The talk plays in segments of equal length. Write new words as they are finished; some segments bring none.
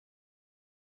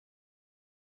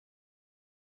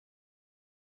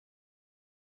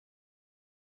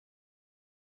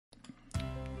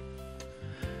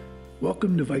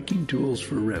Welcome to Viking Tools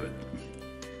for Revit.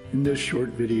 In this short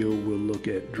video, we'll look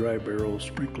at dry barrel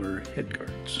sprinkler head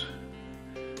guards.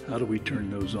 How do we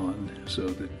turn those on so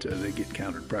that they get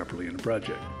counted properly in a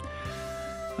project?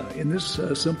 In this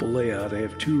simple layout, I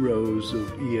have two rows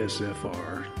of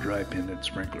ESFR dry pendant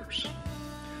sprinklers.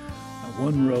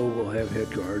 One row will have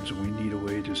head guards, and we need a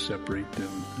way to separate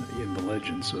them in the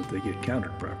legend so that they get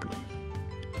counted properly.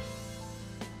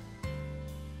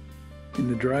 In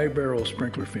the dry barrel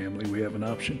sprinkler family, we have an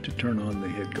option to turn on the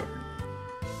head guard.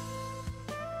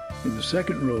 In the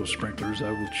second row of sprinklers,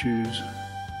 I will choose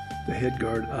the head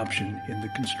guard option in the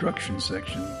construction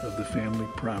section of the family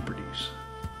properties.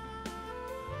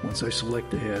 Once I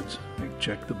select the heads, I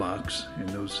check the box, and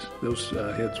those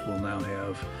heads will now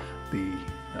have the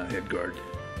head guard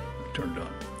turned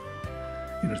on.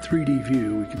 In a 3D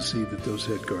view, we can see that those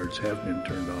head guards have been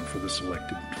turned on for the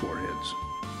selected four heads.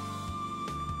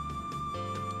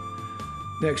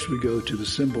 Next, we go to the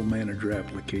Symbol Manager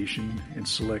application and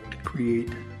select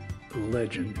Create a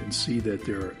Legend and see that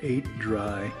there are 8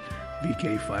 dry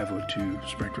VK502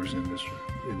 sprinklers in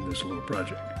this little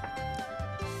project.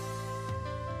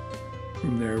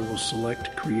 From there, we'll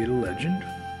select Create a Legend.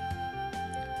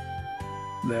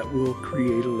 That will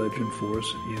create a legend for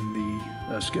us in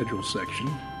the Schedule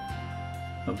section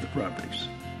of the properties.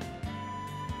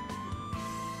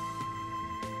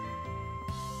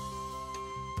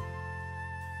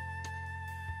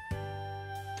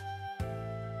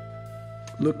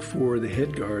 Look for the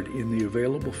head guard in the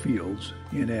available fields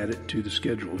and add it to the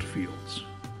scheduled fields.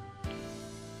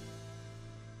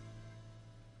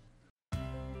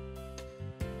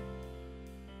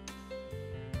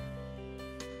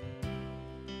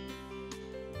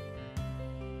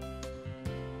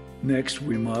 Next,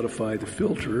 we modify the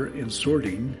filter and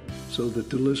sorting so that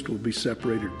the list will be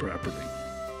separated properly.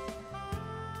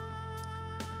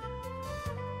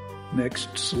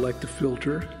 Next, select the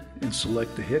filter and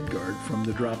select the head guard from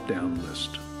the drop-down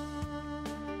list.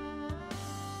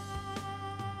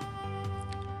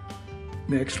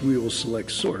 Next, we will select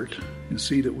Sort and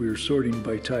see that we are sorting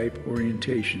by type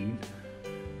orientation,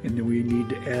 and then we need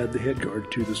to add the head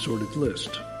guard to the sorted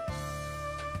list.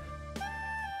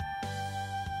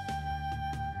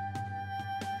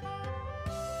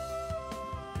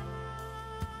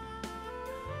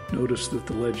 Notice that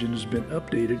the legend has been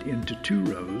updated into 2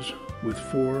 rows, with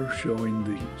 4 showing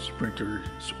the sprinklers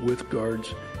with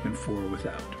guards and 4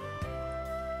 without.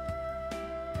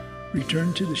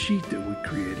 Return to the sheet that we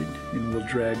created, and we'll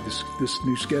drag this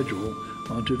new schedule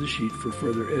onto the sheet for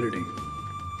further editing.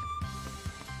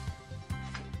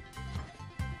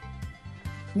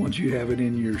 Once you have it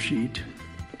in your sheet,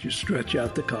 just stretch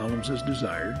out the columns as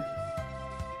desired.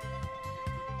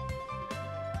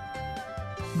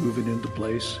 Move it into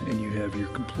place, and you have your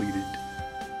completed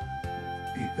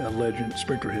legend,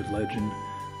 sprinkler head legend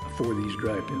for these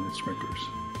dry pendant sprinklers.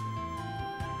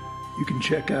 You can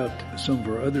check out some of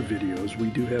our other videos. We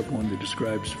do have one that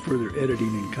describes further editing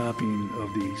and copying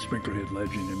of the sprinkler head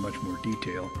legend in much more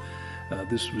detail.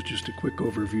 This was just a quick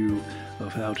overview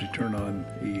of how to turn on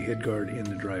a head guard in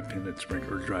the dry pendant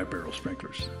sprinkler, dry barrel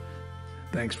sprinklers.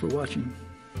 Thanks for watching.